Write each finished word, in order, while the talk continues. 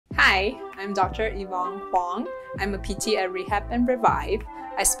Hi, I'm Dr. Huang. I'm a PT at Rehab and Revive.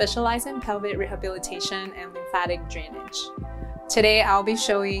 I specialize in pelvic rehabilitation and lymphatic drainage. Today, I'll be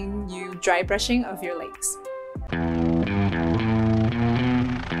showing you dry brushing of your legs.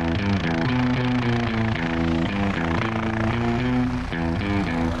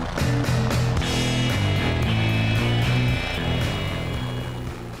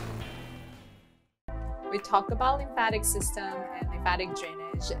 We talked about lymphatic system and lymphatic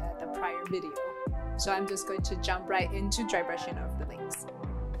drainage at the prior video. So I'm just going to jump right into dry brushing of the legs.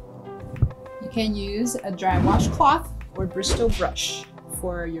 You can use a dry washcloth or bristle brush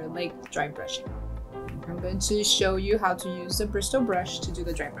for your leg dry brushing. I'm going to show you how to use the bristle brush to do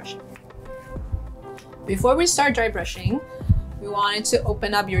the dry brushing. Before we start dry brushing, we wanted to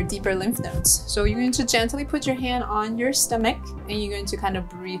open up your deeper lymph nodes. So you're going to gently put your hand on your stomach and you're going to kind of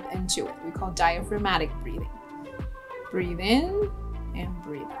breathe into it. We call diaphragmatic breathing. Breathe in and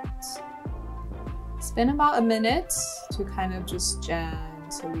breathe out. Spend about a minute to kind of just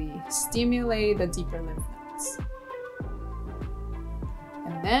gently stimulate the deeper lymph nodes.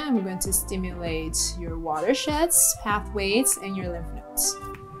 And then we're going to stimulate your watersheds, pathways, and your lymph nodes.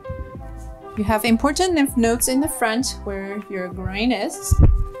 You have important lymph nodes in the front where your groin is.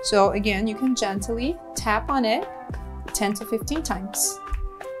 So again, you can gently tap on it 10 to 15 times.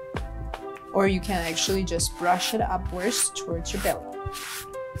 Or you can actually just brush it upwards towards your belly.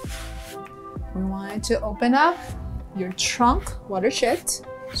 We wanted to open up your trunk watershed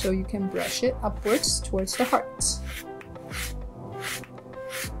so you can brush it upwards towards the heart.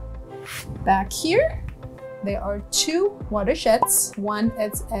 Back here, there are two watersheds. One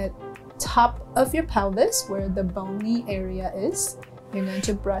is at top of your pelvis where the bony area is. You're going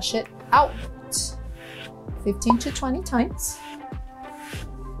to brush it out 15 to 20 times.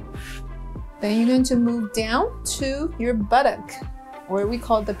 Then you're going to move down to your buttock, or we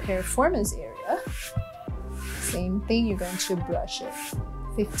call the piriformis area. Same thing, you're going to brush it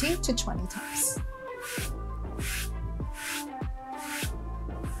 15 to 20 times.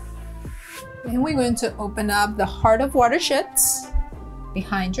 Then we're going to open up the heart of watersheds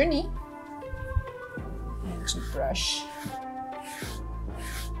behind your knee. And to brush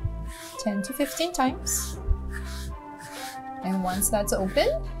 10 to 15 times. And once that's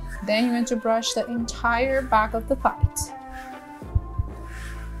open, then you're going to brush the entire back of the thigh.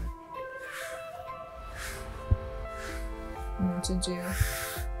 I'm going to do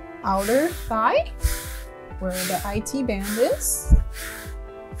outer thigh, where the IT band is.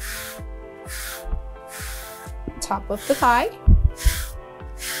 Top of the thigh.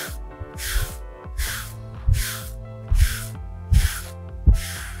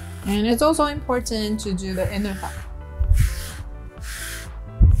 And it's also important to do the inner thigh.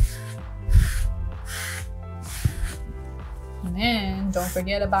 And then don't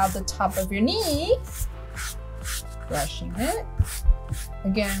forget about the top of your knee. Brushing it.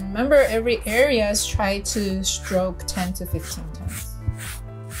 Again, remember every area try to stroke 10 to 15 times.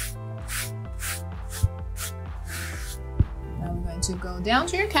 Now we're going to go down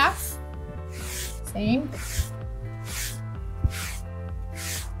to your calf. Same thing.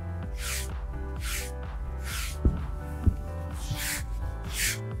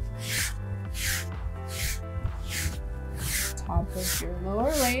 Top of your lower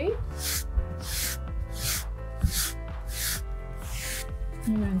leg.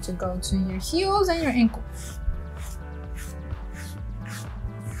 You're going to go to your heels and your ankles.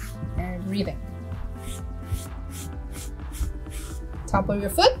 And breathing. Top of your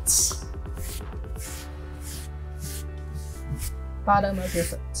foot. Bottom of your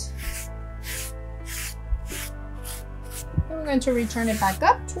foot. And we're going to return it back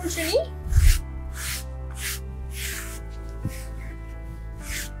up towards your knee.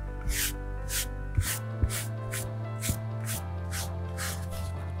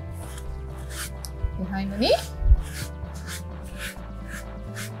 Behind the knee,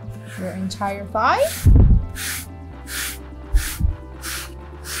 your entire thigh,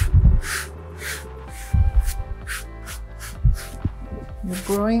 you're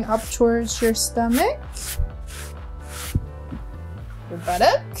growing up towards your stomach, your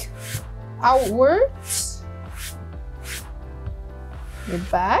buttock, outwards, your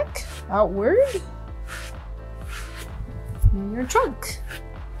back, outward, and your trunk.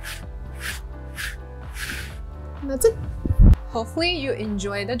 And that's it. Hopefully you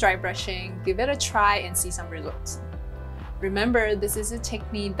enjoy the dry brushing. Give it a try and see some results. Remember, this is a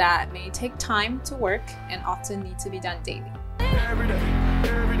technique that may take time to work and often need to be done daily. Every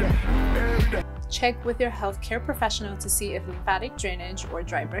day. Check with your healthcare professional to see if lymphatic drainage or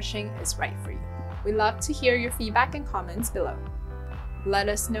dry brushing is right for you. We love to hear your feedback and comments below. Let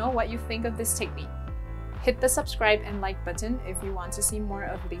us know what you think of this technique. Hit the subscribe and like button if you want to see more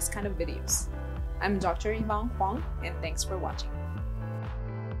of these kind of videos. I'm Dr. Huang, and thanks for watching.